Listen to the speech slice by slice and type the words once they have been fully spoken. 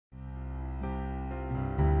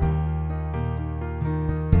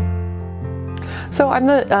So I'm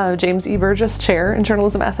the James E. Burgess Chair in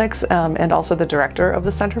Journalism Ethics and also the Director of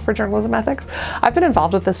the Center for Journalism Ethics. I've been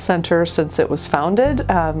involved with this center since it was founded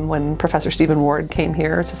when Professor Stephen Ward came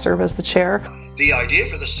here to serve as the chair. The idea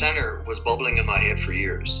for the center was bubbling in my head for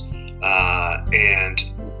years, and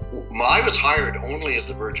I was hired only as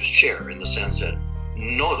the Burgess Chair in the sense that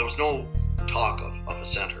there was no talk of a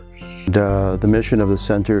center. The mission of the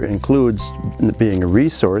center includes being a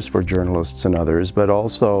resource for journalists and others, but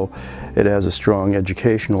also it has a strong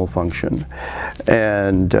educational function.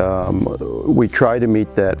 And we try to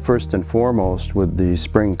meet that first and foremost with the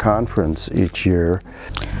spring conference each year.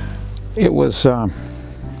 It was a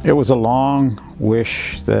long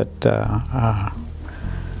wish that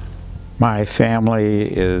my family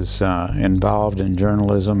is involved in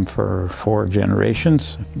journalism for 4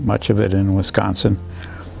 generations, much of it in Wisconsin.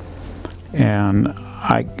 And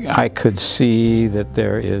I could see that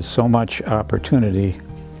there is so much opportunity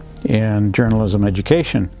in journalism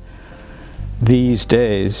education these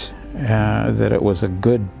days that it was a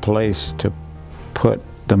good place to put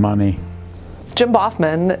the money. Jim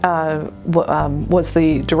Boffman was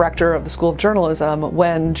the director of the School of Journalism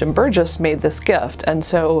when Jim Burgess made this gift, and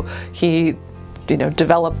so he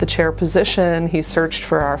developed the chair position. He searched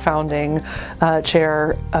for our founding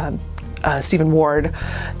chair, Stephen Ward,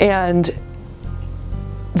 and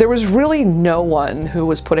there was really no one who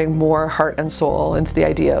was putting more heart and soul into the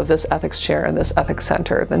idea of this ethics chair and this ethics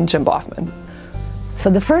center than Jim Boffman. So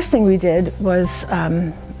the first thing we did was,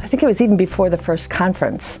 I think it was even before the first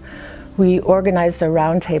conference, we organized a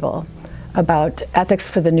roundtable about ethics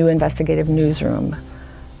for the new investigative newsroom,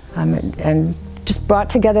 and just brought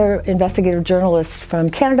together investigative journalists from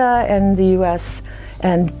Canada and the US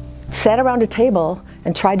and sat around a table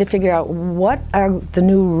and tried to figure out what are the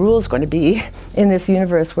new rules going to be in this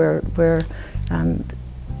universe where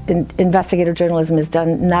investigative journalism is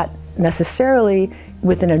done not necessarily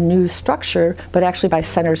within a news structure, but actually by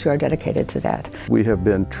centers who are dedicated to that. We have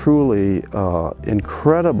been truly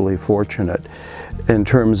incredibly fortunate in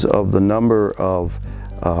terms of the number of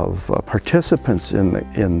participants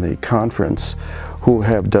in the conference who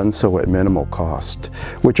have done so at minimal cost,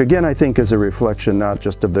 which again I think is a reflection not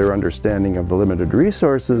just of their understanding of the limited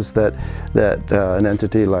resources that an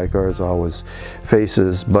entity like ours always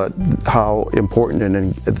faces, but how important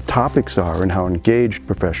the topics are and how engaged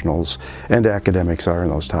professionals and academics are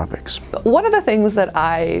in those topics. One of the things that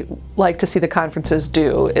I like to see the conferences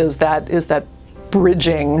do is that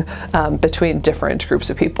bridging between different groups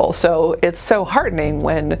of people. So it's so heartening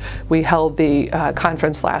when we held the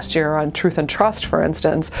conference last year on truth and trust, for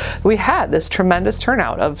instance. We had this tremendous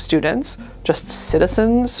turnout of students, just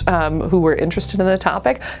citizens who were interested in the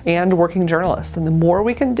topic, and working journalists. And the more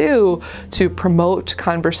we can do to promote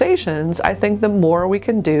conversations, I think the more we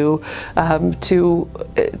can do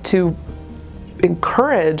to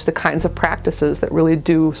encourage the kinds of practices that really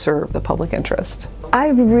do serve the public interest. I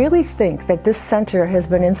really think that this center has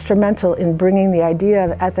been instrumental in bringing the idea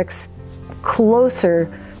of ethics closer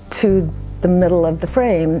to the middle of the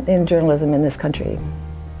frame in journalism in this country.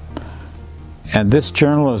 And this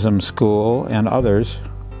journalism school and others,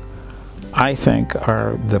 I think,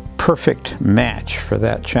 are the perfect match for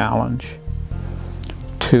that challenge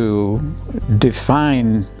to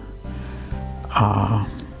define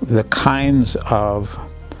the kinds of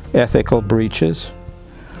ethical breaches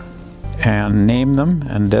and name them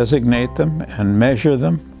and designate them and measure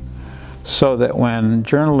them so that when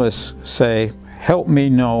journalists say, help me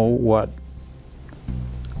know what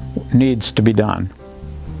needs to be done,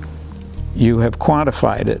 you have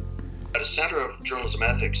quantified it. At the center of journalism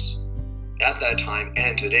ethics, at that time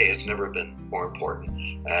and today, it's never been more important.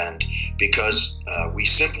 And because we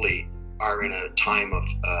simply are in a time of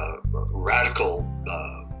radical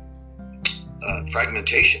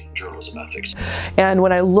fragmentation in journalism ethics. And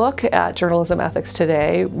when I look at journalism ethics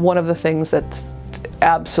today, one of the things that's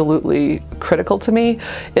absolutely critical to me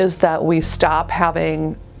is that we stop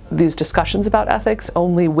having these discussions about ethics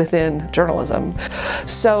only within journalism.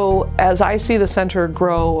 So as I see the center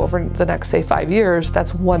grow over the next, say, 5 years,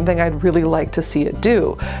 that's one thing I'd really like to see it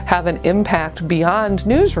do, have an impact beyond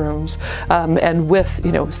newsrooms and with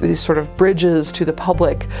these sort of bridges to the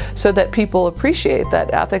public so that people appreciate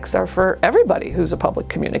that ethics are for everybody who's a public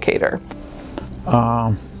communicator.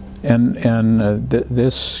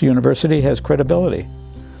 This university has credibility,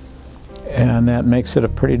 and that makes it a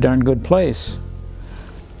pretty darn good place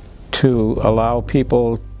to allow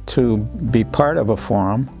people to be part of a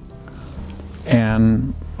forum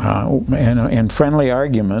and in friendly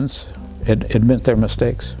arguments admit their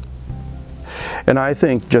mistakes. And I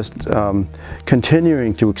think just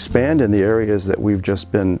continuing to expand in the areas that we've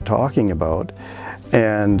just been talking about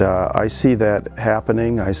And I see that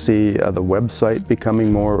happening. I see the website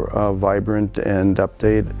becoming more vibrant and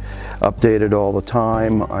updated all the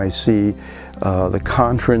time. I see the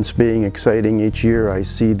conference being exciting each year. I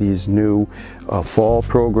see these new fall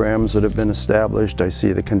programs that have been established. I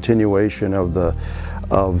see the continuation of the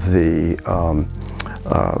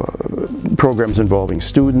programs involving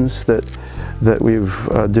students that we've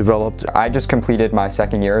developed. I just completed my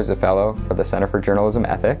second year as a fellow for the Center for Journalism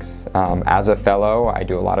Ethics. As a fellow, I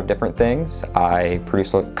do a lot of different things. I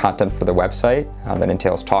produce content for the website that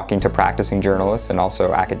entails talking to practicing journalists and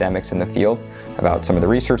also academics in the field about some of the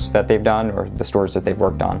research that they've done or the stories that they've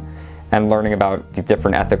worked on, and learning about the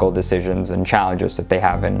different ethical decisions and challenges that they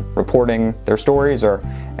have in reporting their stories or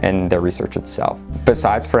in their research itself.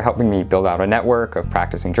 Besides for helping me build out a network of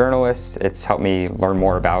practicing journalists, it's helped me learn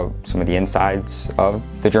more about some of the insides of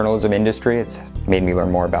the journalism industry. It's made me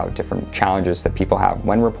learn more about different challenges that people have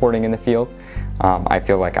when reporting in the field. I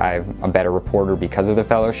feel like I'm a better reporter because of the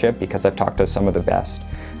fellowship, because I've talked to some of the best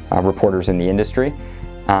reporters in the industry.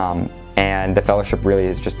 And the fellowship really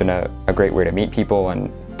has just been a great way to meet people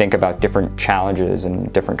and think about different challenges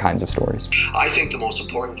and different kinds of stories. I think the most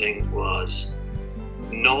important thing was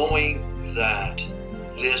knowing that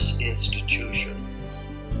this institution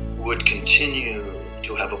would continue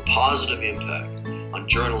to have a positive impact on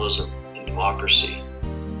journalism and democracy.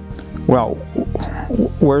 Well,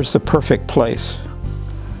 where's the perfect place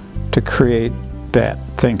to create that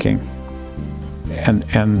thinking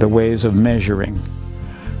and the ways of measuring,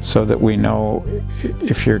 so that we know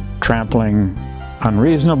if you're trampling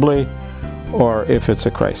unreasonably or if it's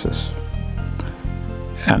a crisis?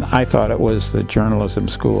 And I thought it was the journalism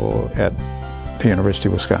school at the University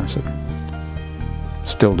of Wisconsin.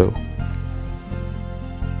 Still do.